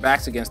having their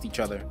backs against each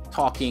other,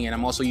 talking, and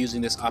I'm also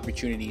using this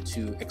opportunity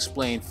to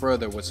explain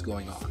further what's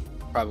going on.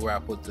 Probably where I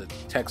put the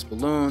text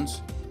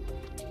balloons.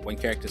 One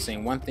character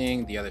saying one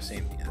thing, the other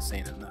saying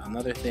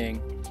another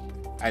thing.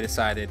 I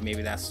decided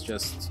maybe that's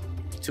just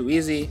too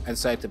easy. I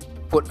decided to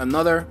put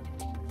another,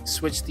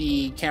 switch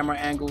the camera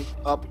angle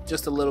up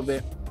just a little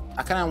bit.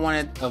 I kind of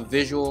wanted a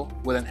visual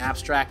with an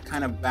abstract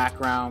kind of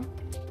background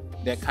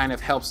that kind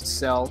of helps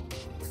sell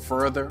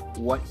further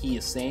what he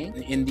is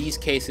saying. In these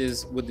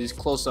cases, with these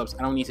close-ups,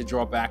 I don't need to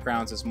draw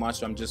backgrounds as much,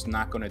 so I'm just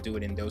not going to do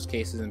it in those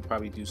cases and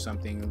probably do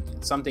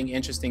something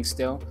interesting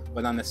still,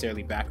 but not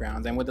necessarily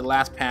backgrounds. And with the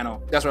last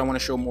panel, that's where I want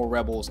to show more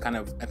rebels kind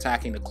of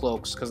attacking the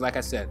cloaks, because like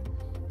I said,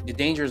 the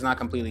danger is not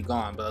completely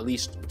gone, but at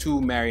least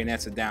 2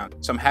 marionettes are down.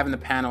 So I'm having the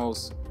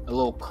panels a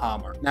little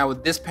calmer. Now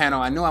with this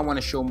panel, I know I want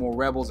to show more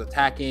rebels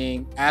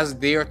attacking. As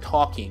they're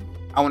talking,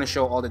 I want to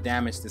show all the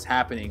damage that's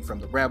happening from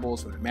the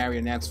rebels, from the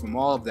marionettes, from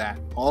all of that,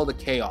 all the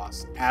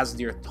chaos as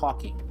they're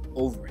talking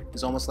over it.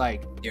 It's almost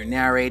like they're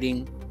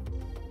narrating,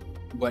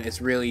 but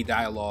it's really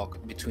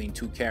dialogue between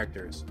two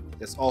characters.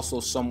 There's also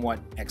somewhat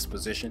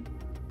exposition.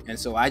 And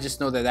so I just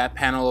know that that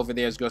panel over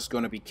there is just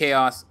going to be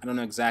chaos. I don't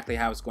know exactly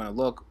how it's going to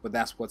look, but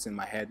that's what's in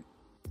my head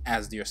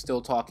as they're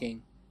still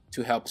talking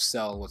to help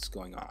sell what's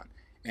going on.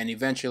 And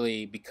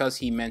eventually, because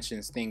he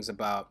mentions things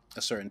about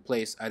a certain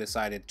place, I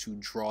decided to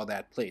draw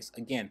that place.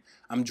 Again,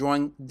 I'm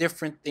drawing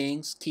different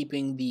things,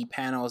 keeping the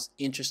panels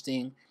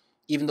interesting.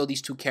 Even though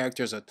these two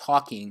characters are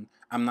talking,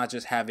 I'm not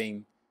just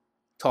having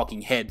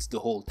talking heads the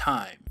whole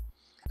time.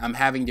 I'm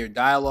having their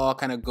dialogue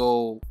kind of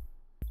go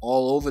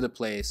all over the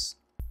place,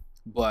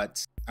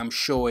 but I'm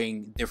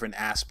showing different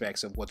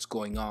aspects of what's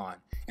going on.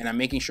 And I'm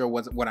making sure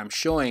what I'm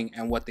showing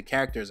and what the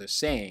characters are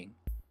saying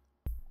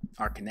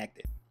are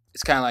connected.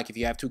 It's kind of like if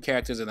you have two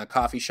characters in a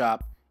coffee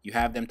shop, you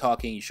have them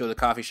talking, you show the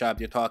coffee shop,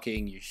 they're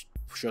talking, you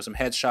show some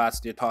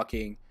headshots, they're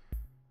talking,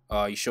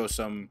 you show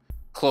some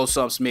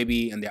close-ups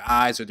maybe in their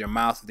eyes or their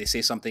mouth if they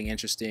say something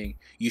interesting.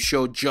 You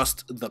show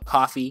just the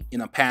coffee in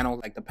a panel,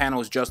 like the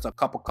panel is just a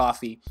cup of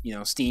coffee, you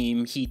know,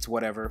 steam, heat,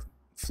 whatever,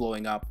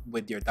 flowing up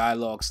with your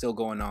dialogue still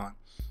going on.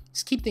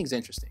 Just keep things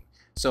interesting.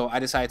 So I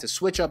decided to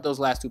switch up those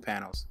last two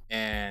panels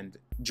and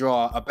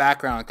draw a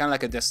background, kind of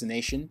like a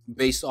destination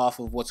based off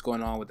of what's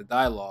going on with the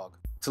dialogue,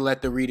 to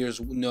let the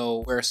readers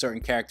know where certain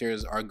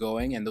characters are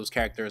going, and those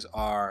characters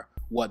are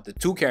what the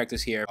two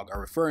characters here are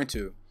referring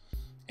to.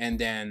 And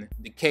then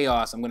the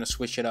chaos, I'm going to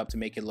switch it up to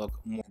make it look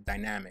more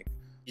dynamic.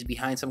 It's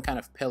behind some kind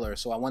of pillar,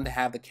 so I wanted to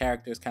have the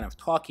characters kind of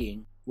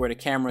talking where the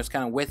camera is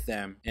kind of with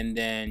them, and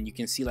then you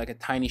can see like a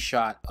tiny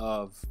shot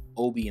of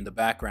Obi in the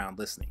background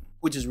listening,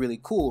 which is really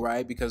cool,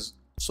 right? Because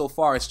so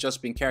far it's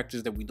just been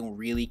characters that we don't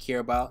really care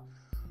about,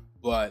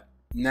 but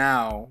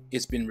now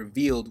it's been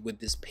revealed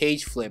with this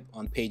page flip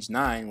on page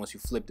 9. Once you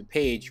flip the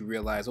page, you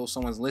realize, oh,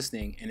 someone's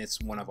listening, and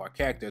it's one of our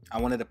characters. I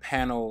wanted a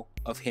panel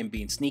of him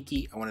being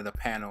sneaky. I wanted a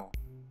panel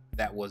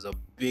that was a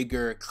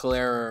bigger,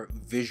 clearer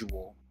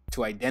visual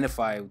to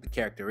identify who the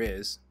character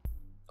is,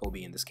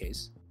 Obi in this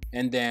case.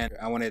 And then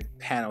I wanted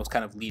panels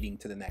kind of leading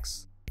to the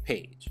next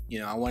page. You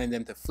know, I wanted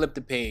them to flip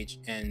the page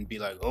and be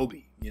like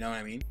Obi, you know what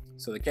I mean?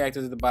 So the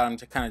characters at the bottom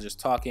are kind of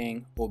just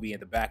talking, Obi in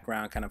the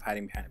background kind of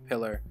hiding behind a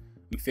pillar.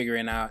 I'm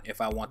figuring out if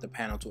I want the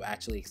panel to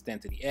actually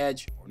extend to the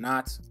edge or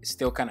not. It's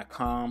still kind of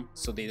calm,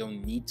 so they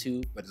don't need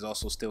to, but it's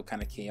also still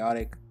kind of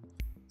chaotic,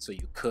 so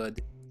you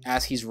could.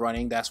 As he's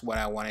running, that's what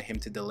I wanted him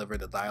to deliver,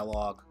 the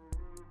dialogue.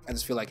 I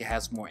just feel like it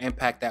has more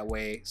impact that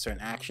way. Certain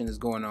action is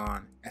going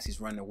on as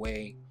he's running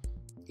away.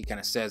 He kind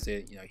of says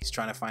it, you know, he's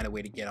trying to find a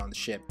way to get on the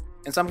ship.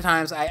 And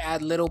sometimes I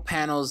add little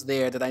panels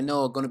there that I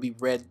know are going to be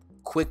read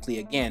quickly,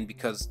 again,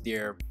 because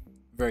they're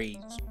very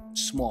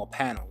small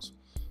panels.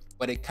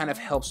 But it kind of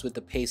helps with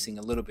the pacing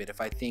a little bit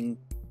if I think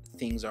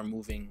things are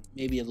moving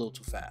maybe a little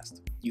too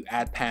fast. You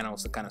add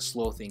panels to kind of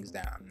slow things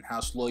down, and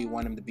how slow you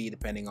want them to be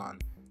depending on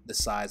the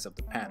size of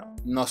the panel,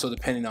 and also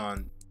depending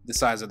on the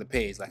size of the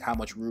page, like how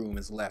much room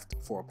is left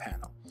for a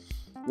panel.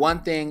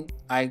 One thing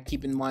I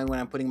keep in mind when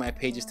I'm putting my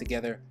pages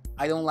together,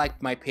 I don't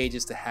like my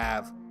pages to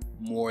have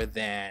more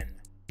than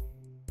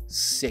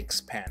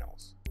 6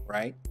 panels,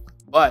 right?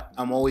 But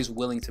I'm always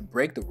willing to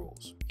break the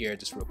rules. Here,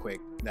 just real quick,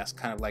 that's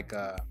kind of like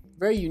a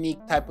very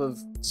unique type of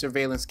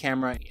surveillance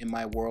camera in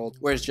my world,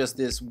 where it's just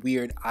this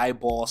weird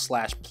eyeball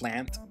slash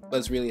plant, but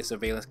it's really a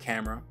surveillance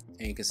camera,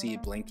 and you can see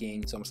it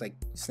blinking. It's almost like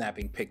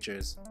snapping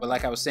pictures. But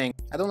like I was saying,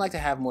 I don't like to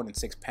have more than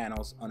 6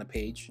 panels on a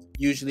page.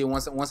 Usually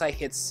once I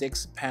hit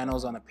 6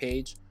 panels on a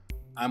page,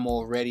 I'm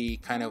already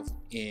kind of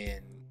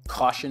in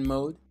caution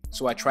mode.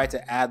 So I try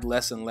to add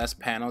less and less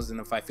panels, and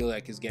if I feel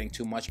like it's getting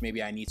too much,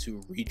 maybe I need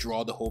to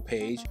redraw the whole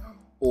page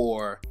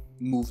or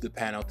move the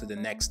panel to the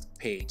next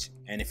page.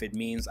 And if it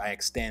means I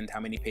extend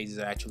how many pages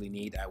I actually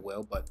need, I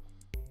will. But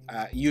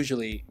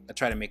usually I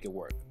try to make it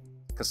work,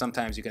 because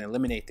sometimes you can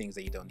eliminate things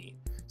that you don't need.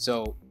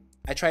 So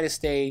I try to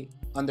stay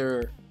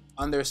under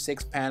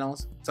 6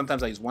 panels.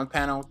 Sometimes I use 1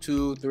 panel,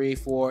 2, 3,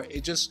 4.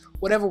 It just,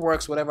 whatever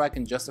works, whatever I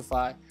can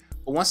justify.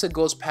 But once it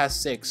goes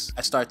past 6,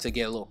 I start to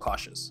get a little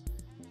cautious.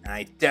 And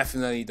I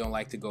definitely don't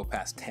like to go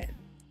past 10.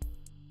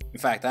 In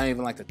fact, I don't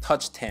even like to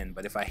touch 10,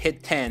 but if I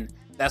hit 10,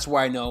 that's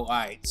where I know, all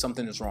right,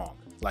 something is wrong.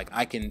 Like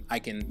I can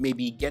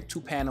maybe get 2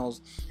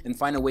 panels and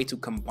find a way to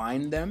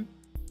combine them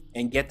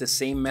and get the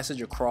same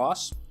message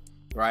across,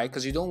 right?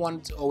 Because you don't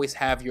want to always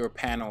have your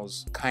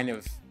panels kind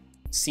of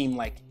seem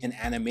like an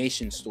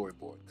animation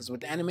storyboard. Because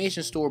with the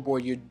animation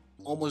storyboard, you're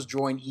almost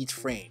drawing each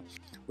frame.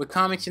 With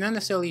comics, you're not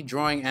necessarily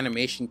drawing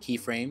animation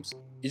keyframes.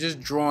 You're just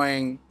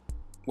drawing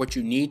what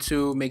you need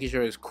to, making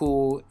sure it's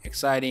cool,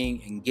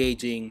 exciting,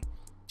 engaging,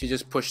 to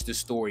just push the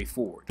story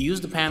forward. Use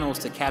the panels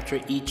to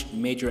capture each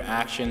major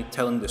action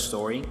telling the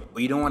story,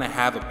 but you don't want to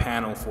have a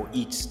panel for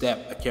each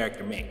step a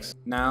character makes.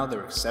 Now,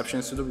 there are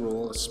exceptions to the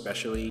rule,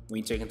 especially when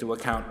you take into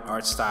account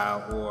art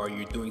style or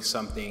you're doing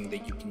something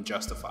that you can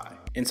justify.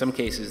 In some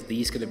cases,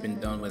 these could have been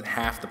done with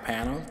half the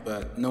panel,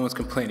 but no one's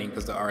complaining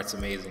because the art's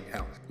amazing.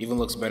 Hell, even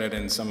looks better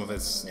than some of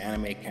its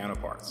anime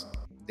counterparts.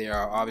 There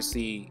are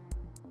obviously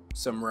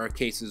some rare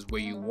cases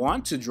where you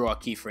want to draw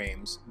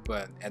keyframes,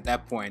 but at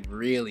that point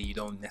really you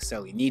don't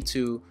necessarily need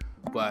to.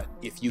 But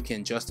if you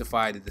can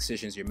justify the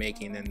decisions you're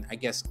making, then I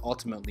guess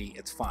ultimately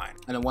it's fine.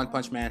 And then One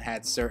Punch Man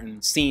had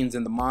certain scenes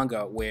in the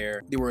manga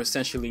where they were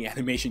essentially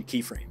animation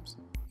keyframes.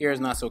 Here is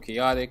not so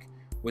chaotic.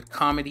 With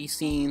comedy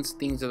scenes,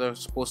 things that are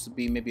supposed to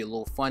be maybe a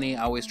little funny,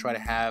 I always try to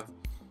have,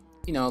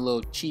 you know, a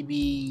little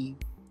chibi,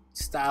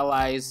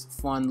 stylized,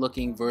 fun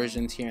looking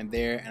versions here and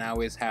there, and I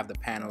always have the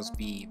panels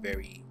be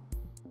very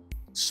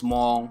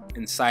small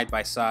and side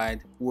by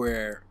side,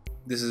 where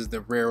this is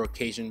the rare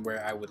occasion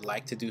where I would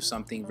like to do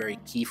something very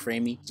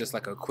keyframey, just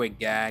like a quick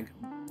gag.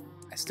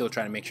 I still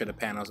try to make sure the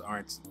panels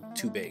aren't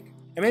too big.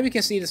 And maybe you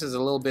can see this is a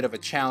little bit of a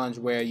challenge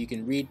where you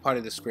can read part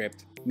of the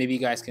script. Maybe you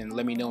guys can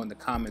let me know in the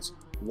comments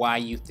why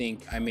you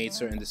think I made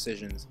certain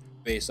decisions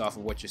based off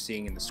of what you're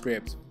seeing in the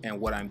script and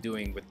what I'm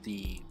doing with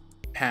the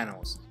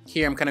panels.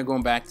 Here I'm kind of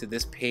going back to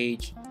this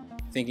page,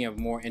 thinking of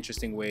more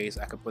interesting ways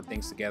I could put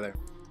things together.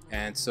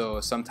 And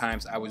so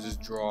sometimes I would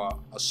just draw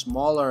a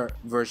smaller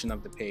version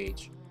of the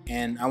page,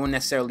 and I wouldn't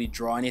necessarily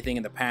draw anything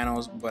in the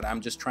panels, but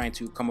I'm just trying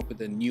to come up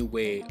with a new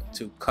way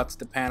to cut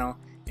the panel,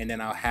 and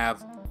then I'll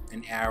have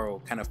an arrow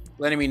kind of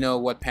letting me know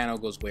what panel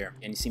goes where.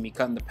 And you see me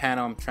cutting the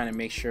panel, I'm trying to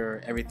make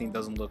sure everything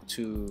doesn't look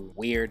too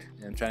weird,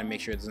 and I'm trying to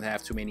make sure it doesn't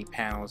have too many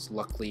panels.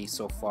 Luckily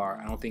so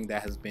far I don't think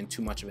that has been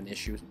too much of an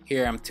issue.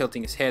 Here I'm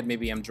tilting his head,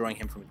 maybe I'm drawing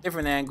him from a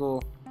different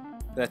angle,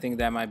 but I think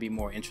that might be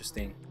more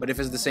interesting. But if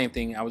it's the same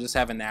thing, I will just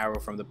have an arrow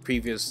from the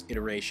previous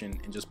iteration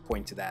and just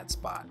point to that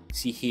spot.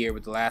 See here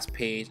with the last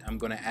page, I'm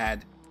going to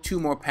add 2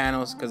 more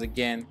panels because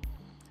again,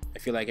 I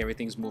feel like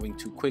everything's moving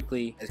too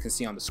quickly. As you can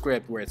see on the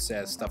script where it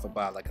says stuff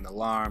about like an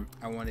alarm,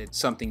 I wanted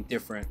something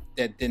different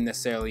that didn't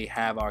necessarily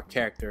have our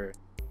character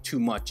too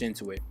much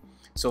into it.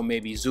 So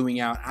maybe zooming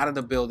out of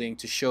the building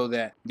to show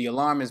that the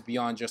alarm is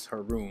beyond just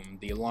her room.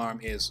 The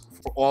alarm is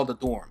for all the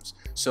dorms.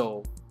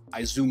 So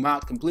I zoom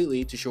out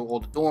completely to show all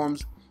the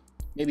dorms,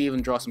 maybe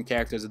even draw some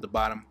characters at the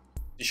bottom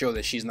to show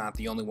that she's not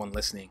the only one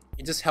listening.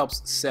 It just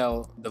helps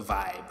sell the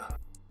vibe.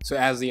 So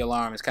as the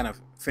alarm is kind of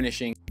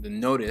finishing the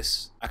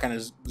notice, I kind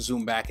of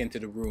zoom back into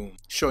the room,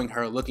 showing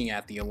her looking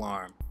at the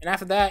alarm. And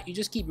after that, you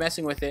just keep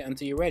messing with it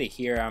until you're ready.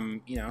 Here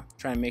I'm, you know,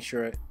 trying to make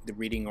sure the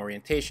reading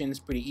orientation is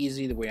pretty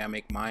easy. The way I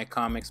make my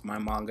comics, my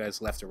manga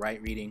is left to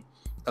right reading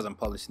because I'm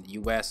published in the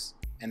US.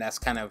 And that's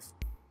kind of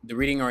the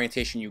reading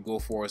orientation you go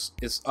for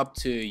is up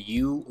to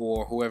you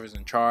or whoever's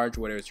in charge,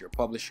 whether it's your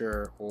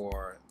publisher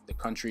or the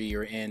country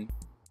you're in.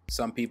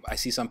 I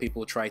see some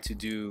people try to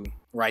do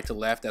right to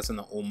left. That's an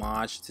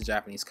homage to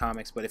Japanese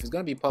comics, but if it's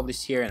going to be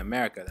published here in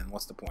America, then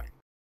what's the point?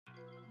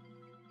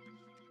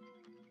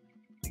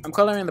 I'm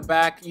coloring the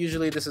back.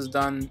 Usually this is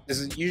done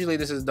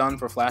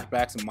for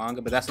flashbacks and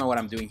manga, but that's not what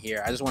I'm doing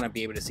here. I just want to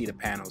be able to see the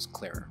panels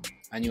clearer.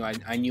 I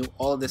knew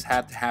all of this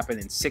had to happen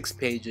in 6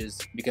 pages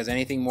because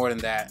anything more than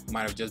that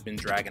might have just been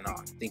dragging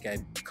on. I think I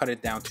cut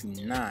it down to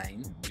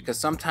 9 because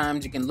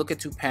sometimes you can look at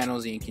 2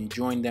 panels and you can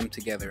join them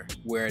together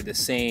where the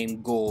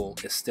same goal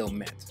is still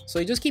met. So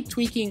you just keep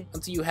tweaking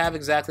until you have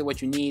exactly what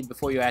you need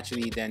before you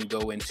actually then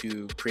go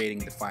into creating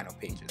the final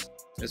pages.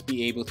 Just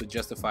be able to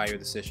justify your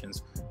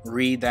decisions.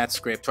 Read that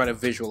script, try to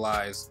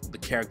visualize the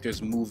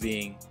characters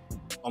moving,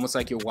 almost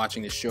like you're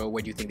watching the show.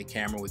 Where do you think the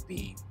camera would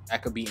be?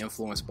 That could be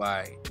influenced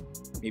by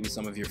maybe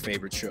some of your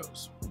favorite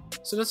shows.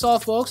 So that's all,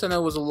 folks. I know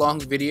it was a long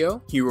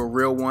video. You were a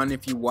real one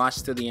if you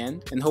watched to the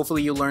end, and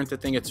hopefully you learned a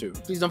thing or two.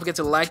 Please don't forget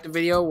to like the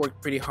video.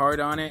 Worked pretty hard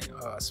on it.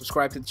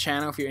 Subscribe to the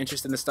channel if you're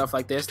interested in stuff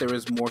like this. There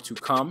is more to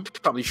come.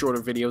 Probably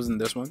shorter videos than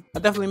this one.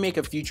 I'll definitely make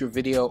a future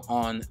video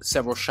on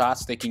several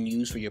shots they can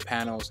use for your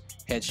panels.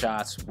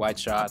 Headshots, wide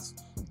shots,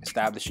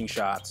 establishing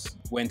shots,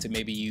 when to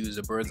maybe use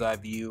a bird's eye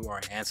view or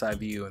an ant's eye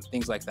view and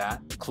things like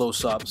that.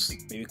 Close-ups,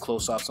 maybe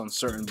close-ups on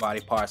certain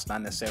body parts,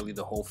 not necessarily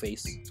the whole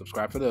face.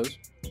 Subscribe for those.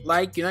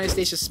 Like, United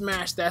States, just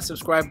smash that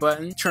subscribe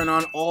button. Turn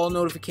on all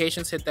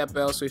notifications, hit that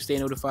bell so you stay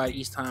notified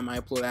each time I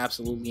upload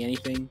absolutely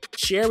anything.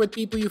 Share with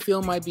people you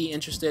feel might be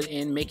interested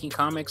in making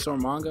comics or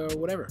manga or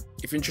whatever.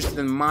 If you're interested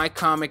in my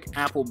comic,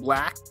 Apple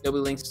Black, there'll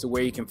be links to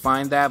where you can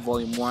find that,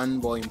 Volume 1,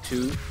 Volume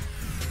 2.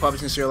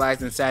 Published and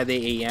serialized on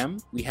Saturday AM.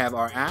 We have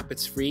our app,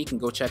 it's free, you can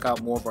go check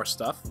out more of our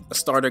stuff. A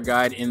starter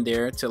guide in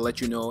there to let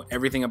you know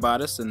everything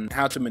about us and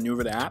how to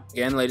maneuver the app.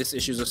 Again, latest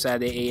issues of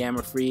Saturday AM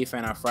are free,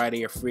 Fanart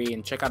Friday are free,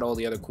 and check out all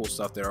the other cool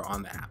stuff that are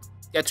on the app.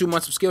 Got 2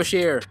 months of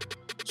Skillshare.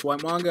 It's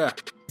Whyt Manga,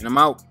 and I'm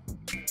out.